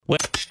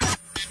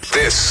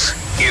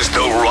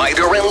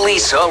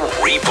Toronto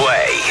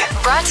Replay.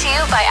 Brought to you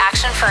by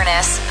Action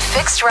Furnace.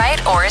 Fixed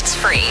right or it's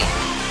free.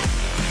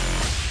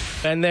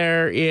 And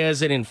there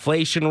is an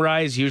inflation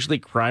rise. Usually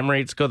crime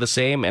rates go the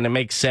same, and it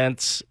makes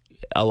sense.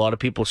 A lot of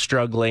people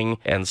struggling,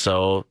 and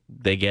so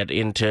they get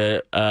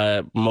into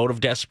a mode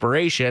of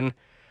desperation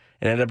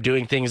and end up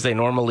doing things they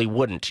normally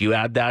wouldn't. You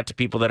add that to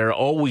people that are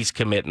always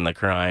committing the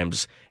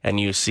crimes, and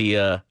you see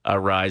a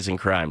rise in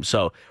crime.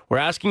 So we're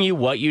asking you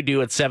what you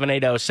do at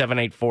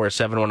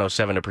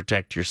 780-784-7107 to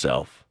protect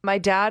yourself. My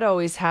dad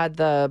always had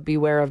the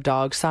beware of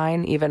dog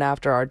sign, even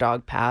after our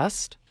dog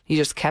passed. He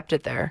just kept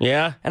it there.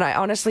 Yeah? And I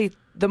honestly,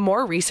 the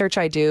more research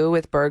I do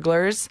with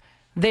burglars,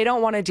 they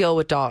don't want to deal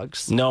with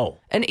dogs. No.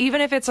 And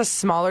even if it's a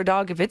smaller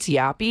dog, if it's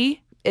yappy,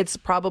 it's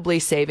probably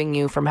saving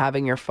you from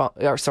having your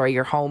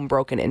home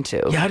broken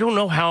into. Yeah, I don't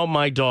know how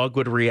my dog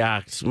would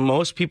react.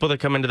 Most people that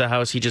come into the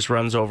house, he just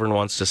runs over and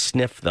wants to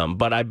sniff them.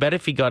 But I bet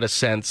if he got a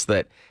sense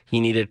that he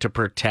needed to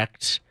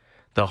protect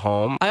the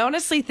home. I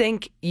honestly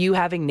think you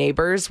having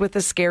neighbors with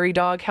a scary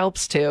dog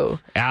helps too.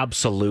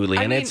 Absolutely.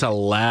 I And mean, it's a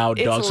loud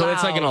dog. it's So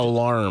it's like an loud.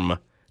 alarm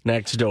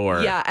next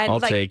door. Yeah, and I'll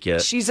take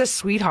it. She's a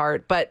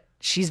sweetheart, but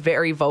she's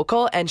very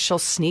vocal and she'll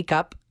sneak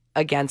up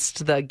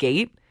against the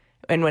gate.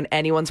 And when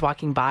anyone's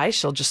walking by,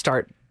 she'll just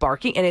start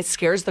barking, and it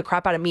scares the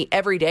crap out of me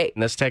every day.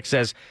 And this text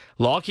says,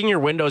 locking your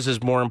windows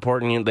is more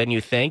important than you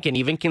think, and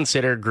even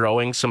consider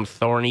growing some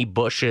thorny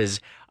bushes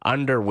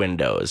under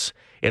windows.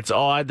 It's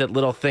odd that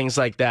little things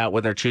like that,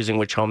 when they're choosing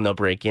which home they'll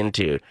break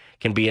into,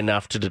 can be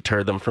enough to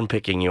deter them from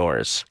picking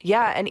yours.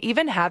 Yeah, and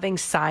even having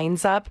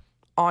signs up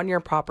on your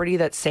property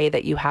that say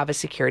that you have a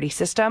security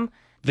system.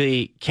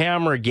 The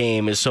camera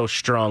game is so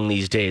strong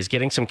these days.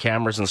 Getting some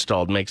cameras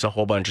installed makes a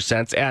whole bunch of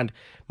sense, and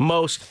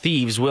most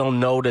thieves will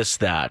notice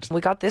that.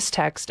 We got this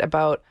text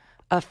about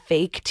a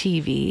fake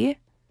TV.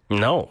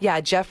 No.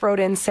 Yeah, Jeff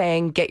wrote in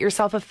saying, get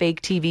yourself a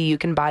fake TV. You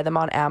can buy them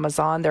on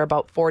Amazon. They're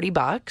about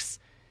 $40.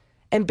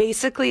 And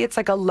basically, it's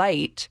like a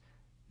light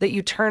that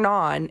you turn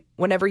on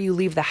whenever you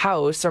leave the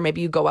house, or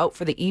maybe you go out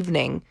for the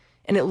evening,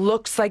 and it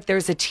looks like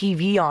there's a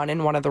TV on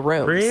in one of the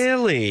rooms.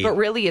 Really? But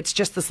really, it's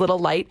just this little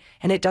light,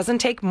 and it doesn't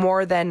take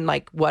more than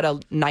like what a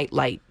night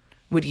light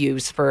would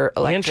use for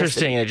electricity.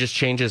 Interesting. It just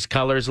changes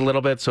colors a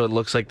little bit so it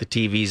looks like the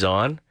TV's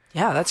on.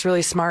 Yeah, that's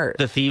really smart.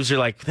 The thieves are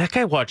like, that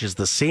guy watches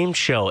the same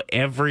show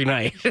every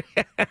night.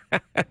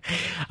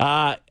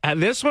 And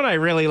this one I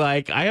really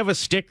like. I have a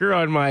sticker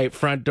on my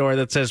front door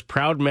that says,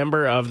 proud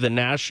member of the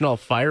National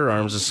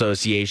Firearms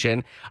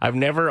Association. I've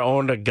never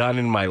owned a gun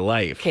in my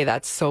life. Okay,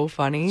 that's so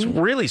funny. It's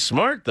really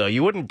smart, though.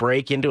 You wouldn't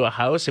break into a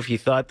house if you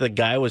thought the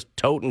guy was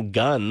toting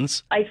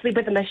guns. I sleep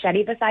with a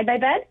machete beside my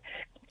bed.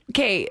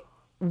 Okay,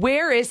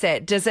 where is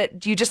it?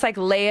 Do you just like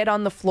lay it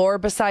on the floor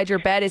beside your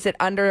bed? Is it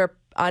under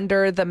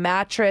the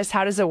mattress?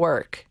 How does it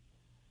work?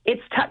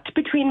 It's tucked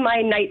between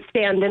my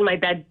nightstand and my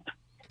bed.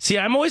 See,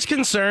 I'm always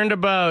concerned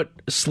about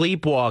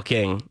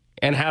sleepwalking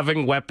and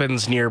having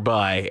weapons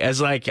nearby. As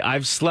like,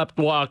 I've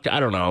walked, I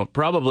don't know,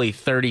 probably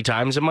 30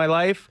 times in my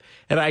life,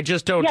 and I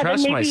just don't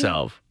trust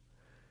myself.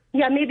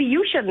 Yeah, maybe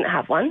you shouldn't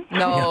have one.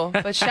 No,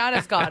 but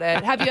Shanna's got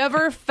it. Have you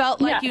ever felt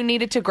like you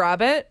needed to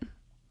grab it?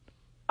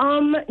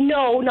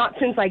 No, not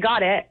since I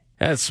got it.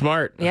 That's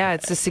smart. Yeah,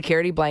 it's a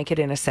security blanket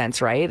in a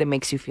sense, right? It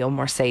makes you feel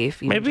more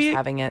safe, even Maybe just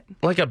having it.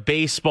 Like a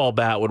baseball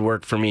bat would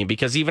work for me,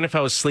 because even if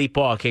I was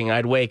sleepwalking,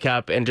 I'd wake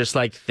up and just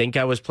like think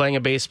I was playing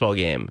a baseball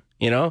game,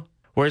 you know?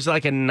 Whereas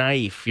like a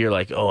knife, you're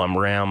like, oh, I'm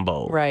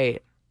Rambo.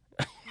 Right.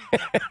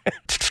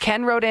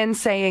 Ken wrote in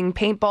saying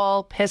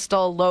paintball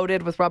pistol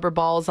loaded with rubber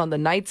balls on the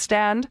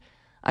nightstand.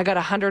 I got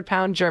a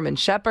 100-pound German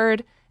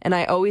Shepherd, and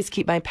I always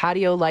keep my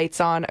patio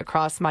lights on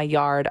across my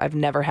yard. I've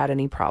never had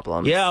any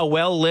problems. Yeah, a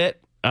well-lit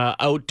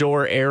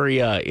outdoor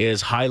area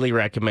is highly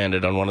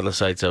recommended on one of the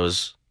sites I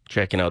was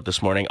checking out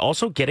this morning.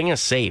 Also, getting a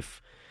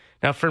safe.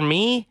 Now, for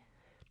me,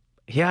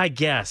 yeah, I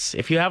guess.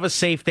 If you have a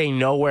safe, they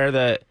know where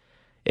the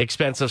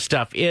expensive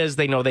stuff is.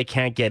 They know they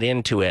can't get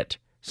into it,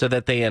 so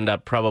that they end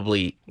up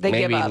probably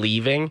maybe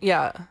leaving.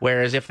 Yeah.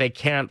 Whereas if they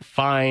can't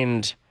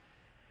find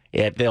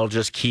it, they'll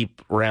just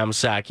keep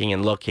ransacking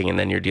and looking, and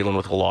then you're dealing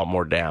with a lot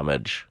more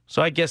damage.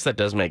 So I guess that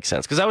does make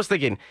sense. Because I was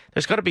thinking,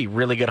 there's got to be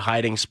really good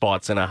hiding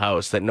spots in a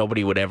house that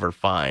nobody would ever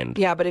find.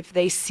 Yeah, but if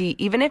they see,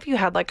 even if you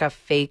had like a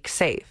fake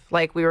safe,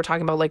 like we were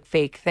talking about like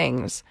fake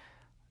things,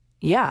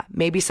 yeah,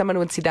 maybe someone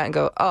would see that and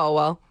go, oh,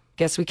 well,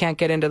 guess we can't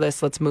get into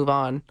this. Let's move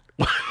on.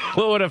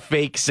 What would a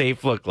fake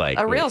safe look like?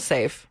 A real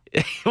safe.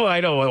 Well,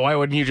 I know. Why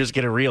wouldn't you just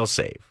get a real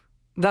safe?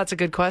 That's a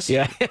good question.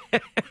 Yeah.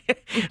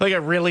 Like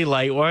a really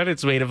light one.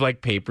 It's made of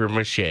like paper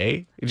mache.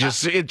 It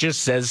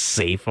just says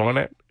safe on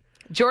it.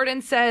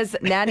 Jordan says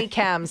nanny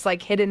cams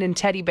like hidden in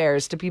teddy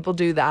bears. Do people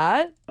do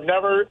that? I've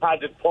never had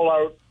to pull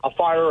out a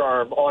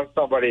firearm on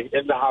somebody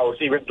in the house,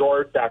 even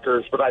door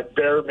deckers, but I've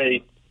bear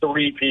made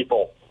 3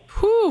 people.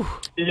 Whew.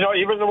 You know,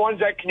 even the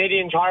ones at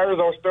Canadian Tire,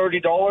 those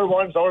 $30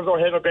 ones, those will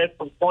hit a bit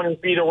from 20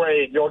 feet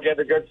away. You'll get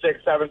a good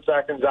 6-7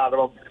 seconds out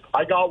of them.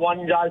 I got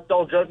one guy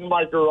so good in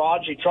my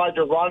garage, he tried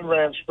to run,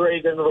 ran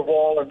straight into the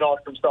wall, and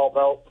knocked himself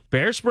out.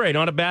 Bear spray,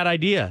 not a bad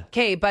idea.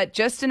 Okay, but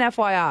just an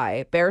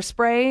FYI, bear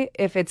spray,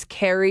 if it's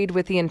carried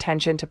with the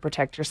intention to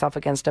protect yourself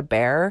against a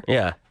bear,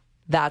 Yeah.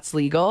 that's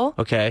legal.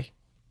 Okay.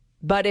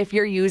 But if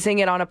you're using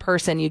it on a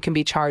person, you can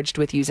be charged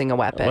with using a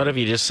weapon. What if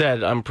you just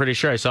said, I'm pretty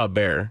sure I saw a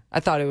bear?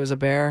 I thought it was a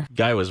bear.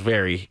 Guy was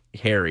very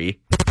hairy.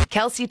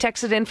 Kelsey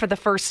texted in for the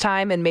first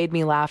time and made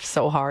me laugh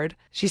so hard.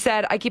 She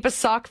said, I keep a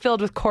sock filled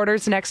with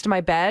quarters next to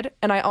my bed,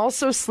 and I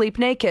also sleep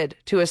naked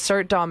to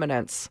assert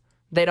dominance.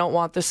 They don't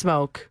want the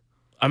smoke.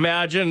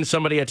 Imagine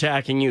somebody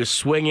attacking you,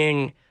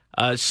 swinging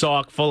a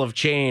sock full of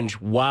change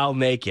while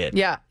naked.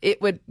 Yeah,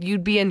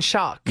 you'd be in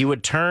shock. You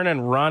would turn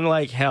and run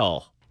like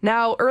hell.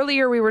 Now,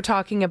 earlier we were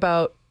talking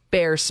about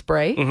bear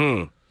spray.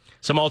 Mm-hmm.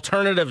 Some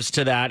alternatives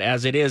to that,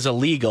 as it is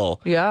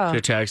illegal to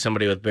attack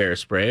somebody with bear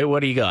spray.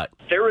 What do you got?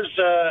 There was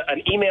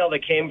an email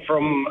that came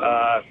from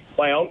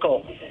my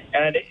uncle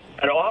and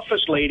an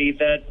office lady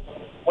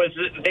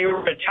they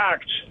were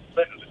attacked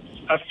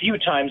a few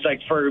times,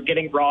 like for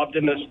getting robbed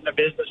in the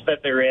business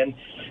that they're in.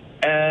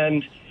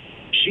 And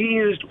she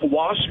used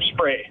wasp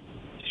spray.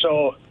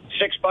 So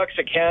 $6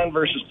 a can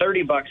versus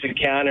 $30 a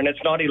can, and it's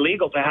not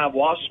illegal to have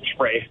wasp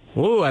spray.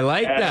 Ooh, I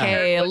like that.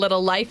 Okay, a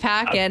little life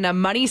hack and a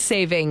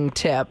money-saving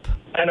tip.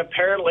 And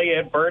apparently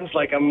it burns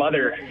like a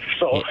mother.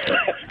 So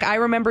I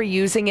remember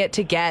using it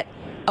to get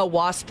a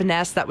wasp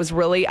nest that was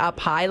really up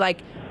high.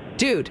 Like,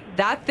 dude,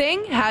 that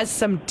thing has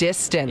some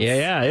distance.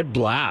 Yeah, it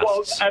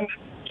blasts. Well, and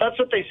that's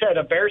what they said.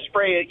 A bear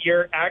spray,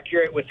 you're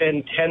accurate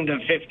within 10 to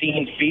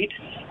 15 feet.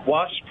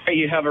 Wasp spray,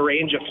 you have a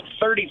range of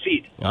 30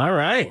 feet. All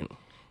right.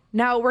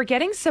 Now, we're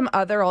getting some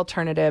other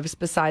alternatives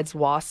besides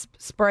wasp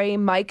spray.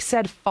 Mike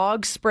said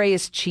fog spray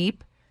is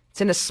cheap. It's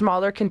in a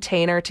smaller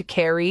container to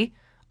carry.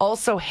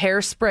 Also,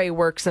 hairspray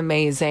works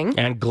amazing.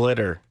 And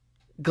glitter.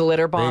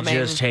 Glitter bombing. They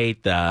just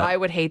hate that. I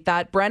would hate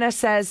that. Brenna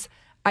says,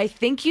 I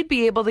think you'd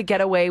be able to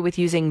get away with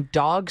using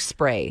dog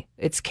spray.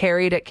 It's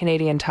carried at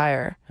Canadian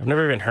Tire. I've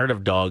never even heard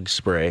of dog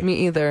spray.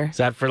 Me either. Is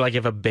that for like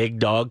if a big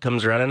dog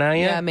comes running at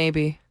you? Yeah,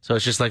 maybe. So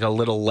it's just like a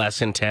little less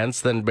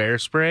intense than bear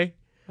spray?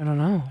 I don't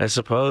know. I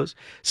suppose.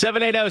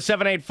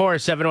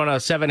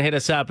 780-784-7107. Hit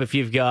us up if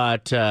you've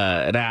got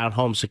an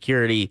at-home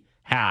security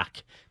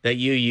hack that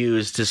you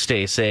use to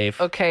stay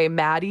safe. Okay,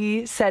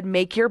 Maddie said,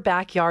 make your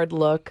backyard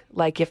look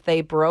like if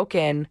they broke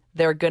in,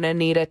 they're going to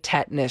need a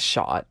tetanus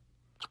shot.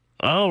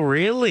 Oh,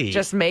 really?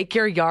 Just make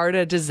your yard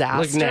a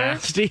disaster. Look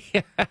nasty.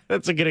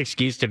 That's a good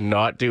excuse to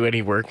not do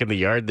any work in the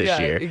yard this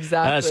year.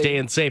 Exactly.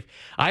 Staying safe.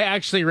 I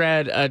actually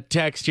read a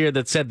text here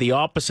that said the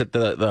opposite,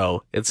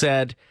 though. It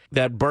said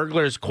that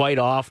burglars quite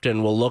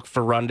often will look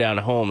for rundown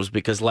homes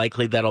because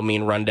likely that'll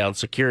mean rundown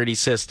security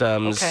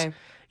systems. Okay.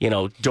 You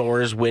know,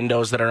 doors,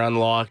 windows that are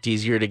unlocked,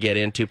 easier to get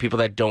into. People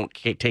that don't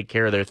take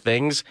care of their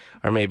things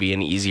are maybe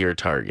an easier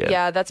target.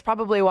 Yeah, that's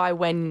probably why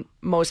when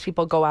most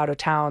people go out of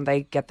town,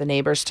 they get the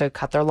neighbors to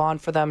cut their lawn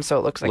for them so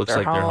it looks like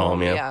they're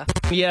home. Yeah.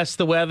 Yes,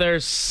 the weather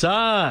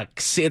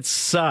sucks. It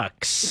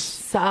sucks.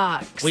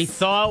 Sucks. We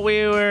thought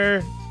we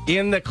were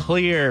in the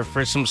clear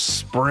for some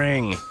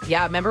spring.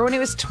 Yeah, remember when it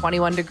was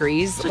 21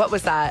 degrees? What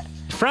was that?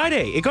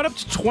 Friday, it got up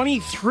to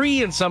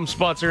 23 in some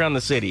spots around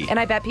the city. And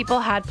I bet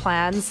people had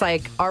plans,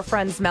 like our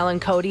friends Mel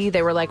and Cody,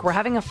 they were like, we're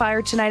having a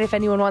fire tonight if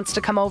anyone wants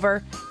to come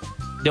over.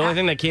 The only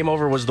thing that came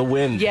over was the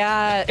wind.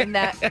 Yeah, and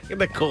that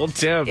the cold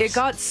temps. It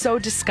got so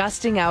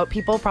disgusting out,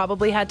 people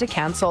probably had to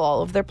cancel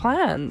all of their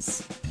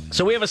plans.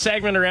 So we have a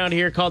segment around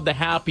here called the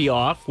Happy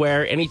Off,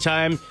 where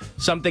anytime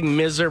something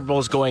miserable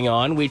is going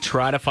on, we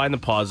try to find the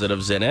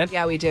positives in it.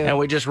 Yeah, we do. And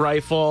we just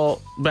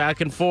rifle back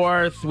and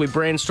forth. We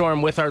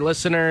brainstorm with our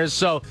listeners.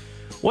 So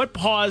what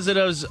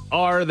positives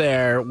are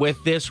there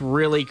with this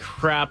really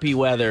crappy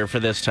weather for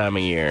this time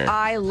of year?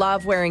 I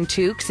love wearing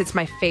toques. It's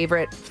my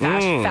favorite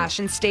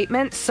fashion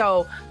statement.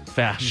 So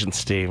fashion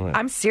statement.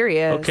 I'm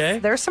serious. Okay.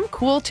 There's some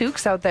cool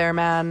toques out there,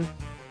 man.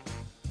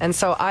 And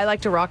so I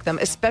like to rock them,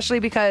 especially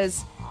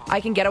because I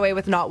can get away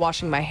with not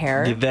washing my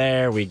hair.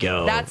 There we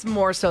go. That's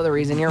more so the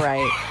reason. You're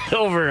right.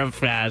 Over a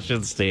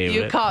fashion statement.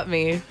 You caught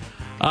me.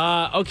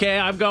 Okay,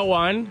 I've got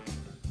one.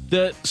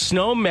 The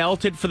snow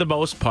melted for the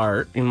most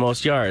part in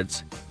most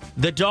yards.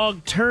 The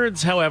dog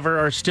turds, however,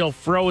 are still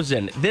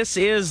frozen. This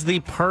is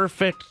the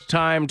perfect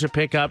time to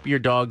pick up your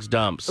dog's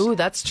dumps. Ooh,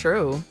 that's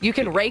true. You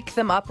can rake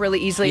them up really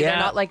easily. Yeah.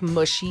 They're not like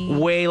mushy.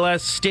 Way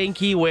less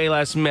stinky, way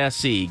less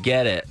messy.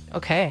 Get it?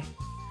 Okay.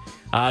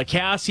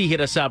 Cassie hit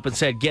us up and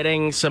said,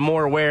 getting some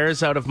more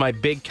wears out of my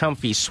big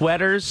comfy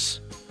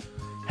sweaters.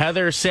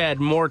 Heather said,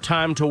 more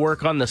time to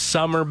work on the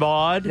summer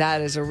bod.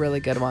 That is a really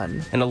good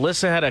one. And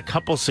Alyssa had a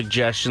couple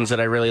suggestions that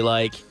I really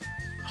like.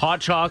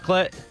 Hot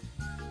chocolate.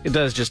 It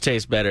does just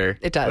taste better.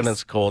 It does. When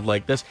it's cold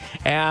like this.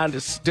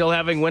 And still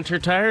having winter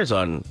tires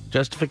on.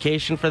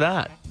 Justification for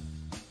that.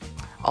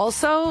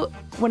 Also,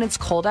 when it's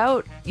cold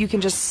out, you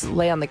can just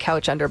lay on the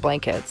couch under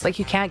blankets. Like,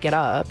 you can't get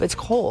up. It's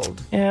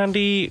cold.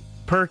 Andy,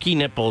 perky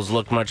nipples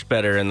look much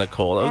better in the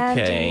cold.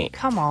 Okay. Andy,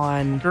 come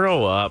on.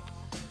 Grow up.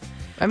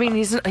 I mean,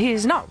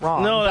 he's not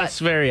wrong. No, but- that's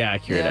very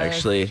accurate, Yeah,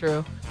 actually. that's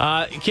true.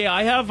 Okay,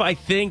 I have, I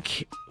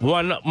think,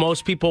 one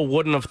most people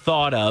wouldn't have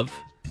thought of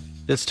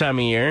this time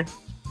of year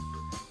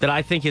that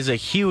I think is a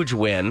huge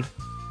win.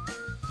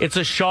 It's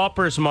a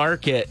shopper's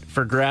market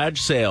for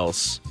garage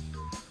sales.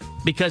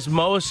 Because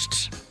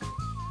most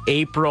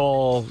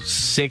April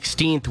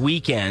 16th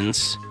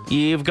weekends,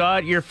 you've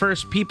got your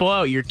first people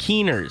out, your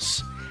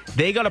keeners.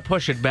 They got to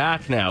push it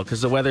back now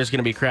because the weather's going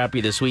to be crappy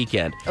this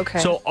weekend. Okay.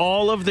 So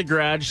all of the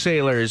garage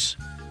sailors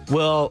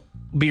will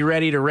be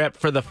ready to rep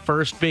for the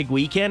first big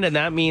weekend, and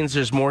that means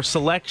there's more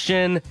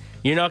selection.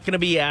 You're not going to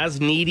be as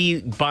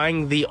needy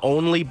buying the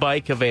only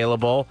bike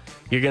available.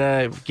 You're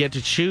going to get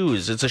to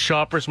choose. It's a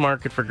shopper's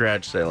market for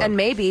garage sailing. And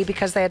maybe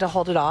because they had to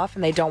hold it off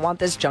and they don't want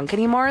this junk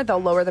anymore, they'll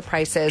lower the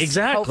prices.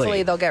 Exactly.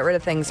 Hopefully they'll get rid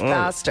of things They're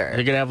faster.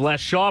 going to have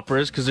less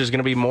shoppers because there's going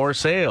to be more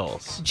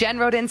sales. Jen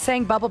wrote in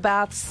saying bubble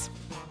baths.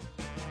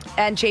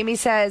 And Jamie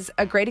says,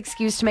 a great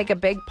excuse to make a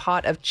big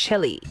pot of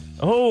chili.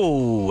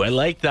 Oh, I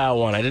like that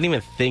one. I didn't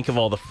even think of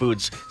all the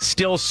foods.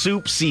 Still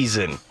soup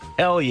season.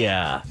 Hell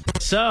yeah.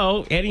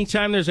 So,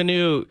 anytime there's a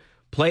new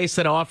place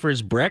that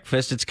offers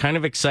breakfast, it's kind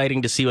of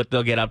exciting to see what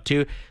they'll get up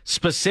to.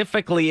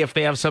 Specifically, if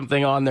they have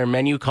something on their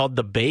menu called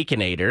the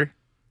Baconator.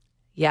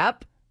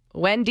 Yep.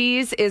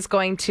 Wendy's is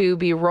going to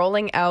be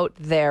rolling out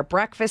their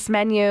breakfast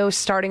menu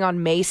starting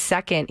on May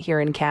 2nd here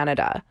in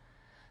Canada.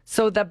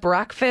 So the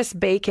breakfast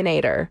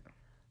Baconator.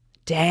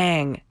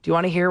 Dang. Do you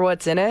want to hear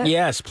what's in it?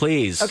 Yes,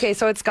 please. Okay,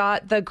 so it's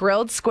got the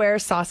grilled square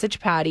sausage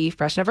patty,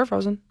 fresh, never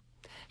frozen.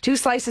 2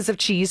 slices of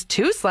cheese,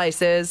 2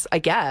 slices, I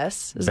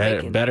guess. Is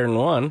bacon. Better than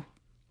one.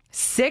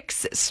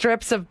 6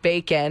 strips of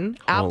bacon,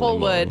 Holy Applewood.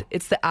 moly.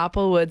 It's the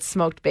Applewood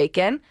smoked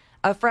bacon,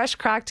 a fresh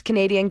cracked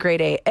Canadian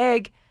grade A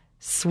egg,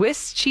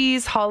 Swiss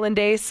cheese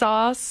hollandaise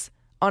sauce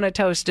on a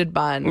toasted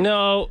bun.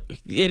 No,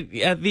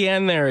 at the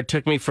end there, it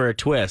took me for a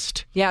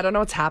twist. Yeah, I don't know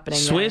what's happening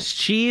there. Swiss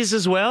cheese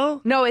as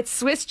well? No, it's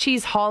Swiss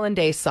cheese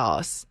hollandaise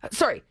sauce.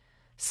 Sorry,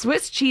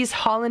 Swiss cheese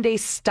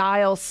hollandaise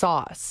style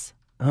sauce.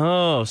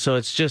 Oh, so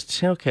it's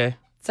just, okay.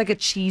 It's like a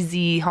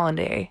cheesy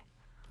hollandaise.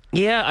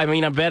 Yeah, I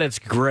mean, I bet it's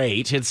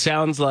great. It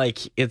sounds like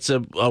it's a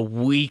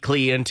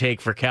weekly intake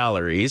for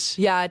calories.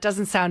 Yeah, it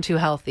doesn't sound too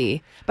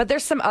healthy. But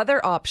there's some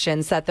other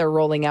options that they're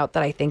rolling out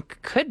that I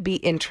think could be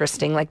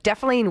interesting, like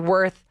definitely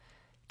worth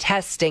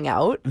testing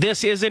out.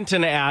 This isn't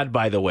an ad,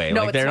 by the way.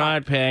 No, like it's they're not.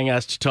 not paying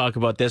us to talk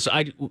about this.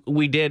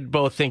 We did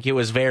both think it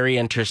was very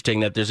interesting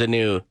that there's a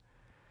new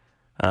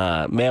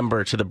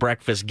member to the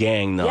breakfast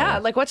gang, though. Yeah,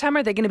 like what time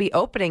are they going to be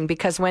opening?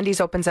 Because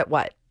Wendy's opens at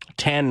what?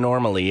 10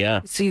 normally,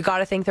 yeah. So you got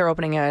to think they're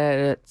opening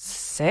at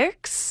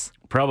 6?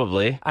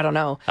 Probably. I don't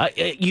know.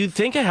 You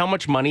think of how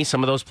much money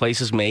some of those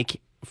places make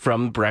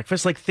from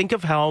breakfast? Like, think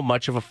of how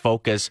much of a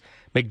focus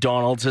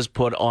McDonald's has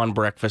put on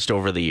breakfast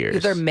over the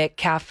years. Their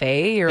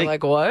McCafe, you're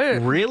like,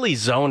 what? Really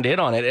zoned in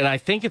on it. And I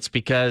think it's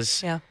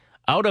because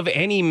out of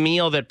any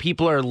meal that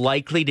people are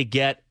likely to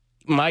get,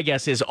 my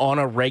guess is on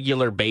a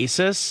regular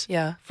basis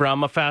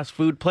from a fast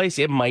food place,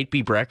 it might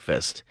be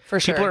breakfast. For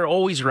sure. People are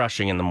always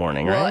rushing in the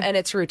morning, Well, right? and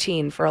it's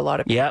routine for a lot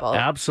of people.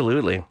 Yeah,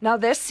 absolutely. Now,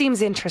 this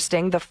seems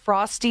interesting. The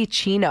Frosty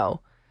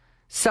Chino.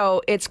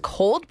 So it's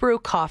cold brew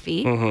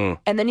coffee,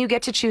 and then you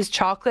get to choose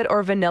chocolate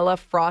or vanilla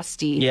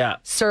Frosty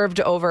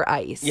served over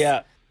ice.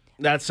 Yeah,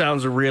 that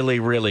sounds really,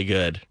 really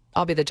good.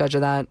 I'll be the judge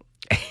of that.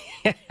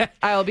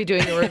 I'll be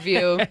doing the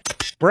review.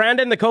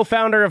 Brandon, the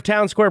co-founder of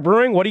Town Square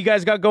Brewing, what do you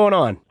guys got going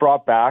on?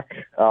 Brought back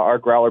our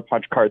Growler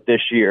Punch cart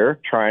this year,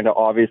 trying to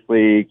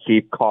obviously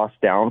keep costs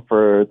down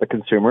for the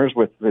consumers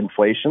with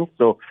inflation.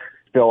 So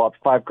fill up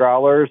 5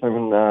 growlers,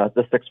 and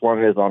the 6th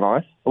one is on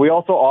us. We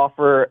also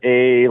offer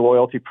a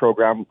loyalty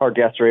program. Our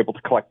guests are able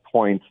to collect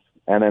points,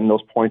 and then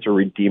those points are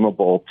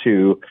redeemable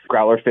to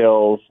growler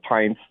fills,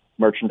 pints,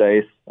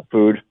 merchandise,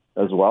 food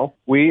as well.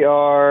 We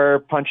are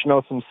punching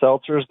out some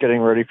seltzers,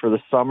 getting ready for the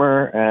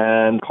summer,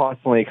 and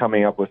constantly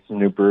coming up with some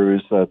new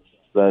brews that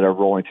are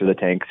rolling through the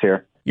tanks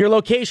here. Your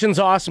location's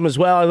awesome as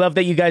well. I love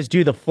that you guys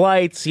do the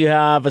flights. You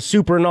have a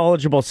super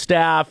knowledgeable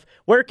staff.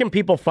 Where can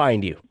people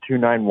find you?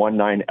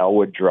 2919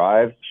 Elwood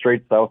Drive,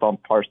 straight south on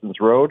Parsons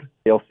Road.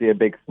 You'll see a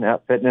big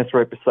Snap Fitness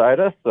right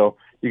beside us, so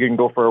you can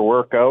go for a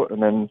workout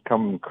and then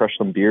come crush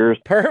some beers.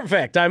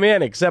 Perfect. I'm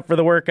in, except for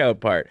the workout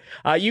part.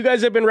 You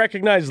guys have been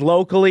recognized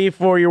locally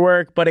for your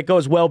work, but it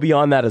goes well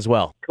beyond that as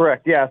well.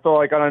 Correct, yeah. So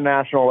like on a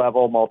national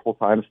level multiple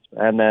times,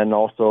 and then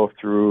also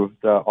through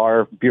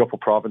our beautiful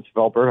province of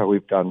Alberta,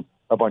 we've done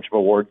a bunch of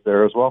awards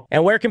there as well.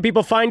 And where can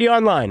people find you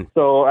online?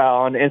 So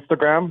on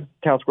Instagram,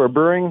 Town Square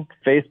Brewing,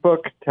 Facebook,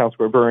 Town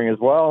Square Brewing as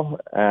well,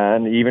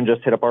 and even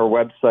just hit up our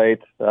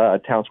website,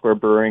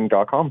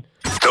 townsquarebrewing.com.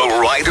 The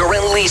Ryder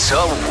and Lisa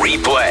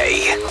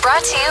replay.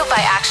 Brought to you by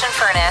Action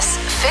Furnace.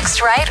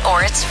 Fixed right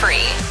or it's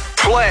free.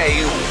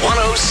 Play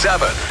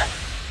 107.